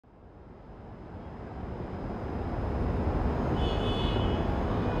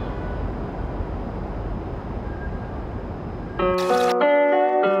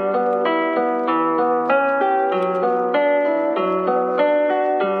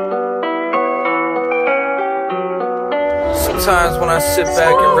Sometimes when I sit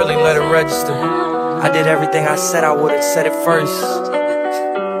back and really let it register, I did everything I said I would and said it first.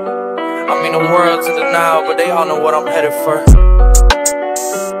 I mean the world to the now, but they all know what I'm headed for.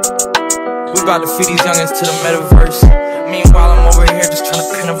 We about to feed these youngins to the metaverse. Meanwhile I'm over here just trying to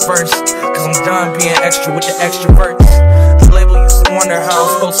pen a verse, cause I'm done being extra with the extroverts. The label used to wonder how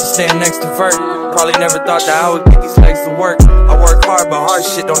I'm supposed to stay an extrovert. Probably never thought that I would get these legs to work. I work hard, but hard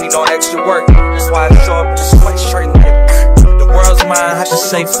shit don't need no extra work. That's why I show up in a sweat shirt and let it. The world's mine, I just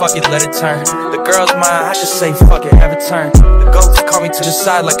say fuck it, let it turn. The girl's mine, I just say fuck it, have it turn. The ghosts call me to the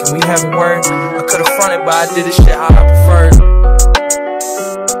side like, can we have a word? I could've fronted, but I did this shit how I preferred.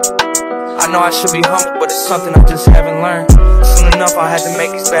 I know I should be humble, but it's something I just haven't learned. Soon enough I had to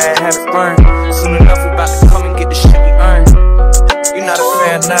make these bad habits burn. Soon enough we about to come and get the shit we earned. You're not a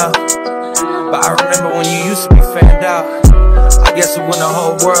fan now, but I remember when you used to be fanned out. I guess it when the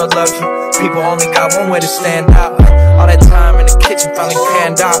whole world loves you, people only got one way to stand out. All that time in the kitchen finally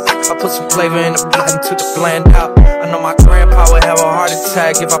panned out. I put some flavor in the pot and took the bland out. I know my grandpa would have a heart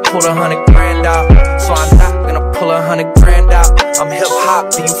attack if I pulled 100 grand out. So I'm not gonna pull 100 grand out. I'm hip hop,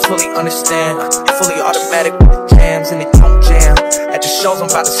 do you fully understand? Fully automatic with the jams and it don't jam. At the shows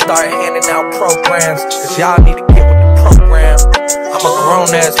I'm about to start handing out programs, cause y'all need to get with the program. I'm a grown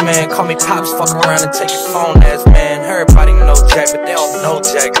ass man, call me pops, fuck around and take your phone ass man. Everybody know Jack, but they don't know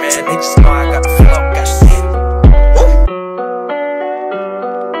Jack, man. They just know I got the flow, goddamn.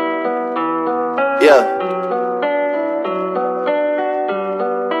 Yeah.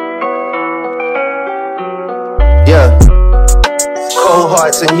 Yeah. Cold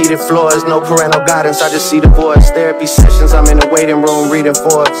hearts and heated floors, no parental guidance, I just see divorce. Therapy sessions, I'm in the waiting room reading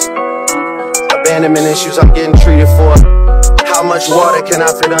Forbes. Abandonment issues I'm getting treated for. How much water can I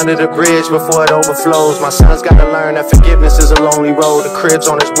fit under the bridge before it overflows? My son's gotta learn that forgiveness is a lonely road. The crib's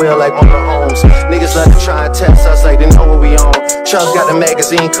on his wheel like motorhomes. Niggas love to try and test us like they know what we own. Chubb's got the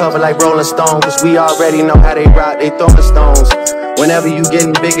magazine cover like Rolling Stone, cause we already know how they rock, they throwing stones. Whenever you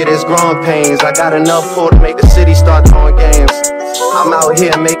getting bigger, there's growing pains. I got enough pull to make the city start throwing games. I'm out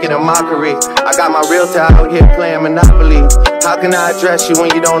here making a mockery. I got my realtor out here playing Monopoly. How can I address you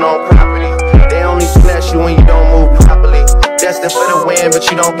when you don't own property? They only finesse you when you don't move properly. Destined for the win, but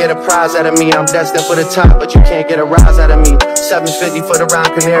you don't get a prize out of me. I'm destined for the top, but you can't get a rise out of me. 750 for the round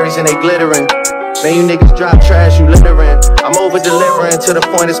canaries and they glittering. Man, you niggas drop trash, you littering. I'm over-delivering to the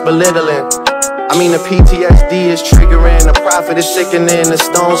point it's belittling. I mean the PTSD is triggering, the profit is sickening, the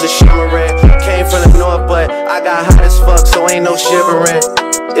stones are shimmering. Came from the north, but I got hot as fuck, so ain't no shivering.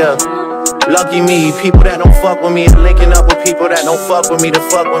 Yeah. Lucky me, people that don't fuck with me are linking up with people that don't fuck with me to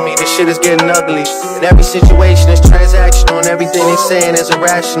fuck with me. This shit is getting ugly, and every situation is transactional, and everything they saying is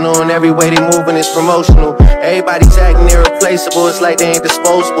irrational, and every way they moving is promotional. Everybody's acting irreplaceable, it's like they ain't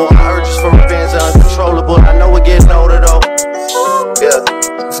disposable. My urges for revenge are uncontrollable. I know we're getting older though, yeah,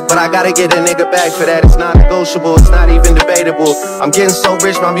 but I gotta get a nigga back for that. It's not negotiable, it's not even debatable. I'm getting so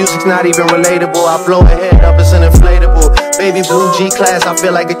rich, my music's not even relatable. I blow a head up, it's an inflatable. Baby blue G-class, I feel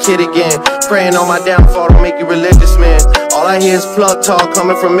like a kid again. Praying on my downfall, don't make you religious, man. All I hear is plug talk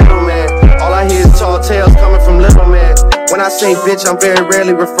coming from middleman. All I hear is tall tales coming from little man. When I say bitch, I'm very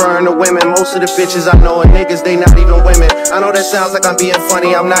rarely referring to women. Most of the bitches I know are niggas, they not even women. I know that sounds like I'm being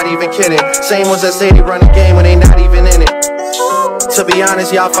funny, I'm not even kidding. Same ones that say they run the game when they not even in it. To be honest,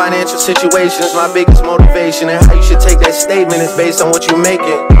 y'all financial situation is my biggest motivation. And how you should take that statement is based on what you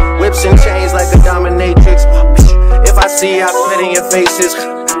making. Whips and chains like a dominatrix. If I see I spit in your faces.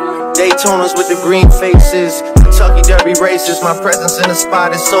 Daytonas with the green faces. Kentucky Derby races. My presence in the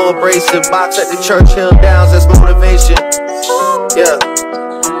spot is so abrasive. Box at the Churchill downs, that's motivation. Yeah.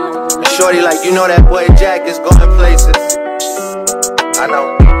 Shorty like, you know that boy Jack is going places. I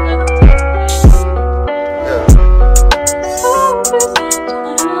know.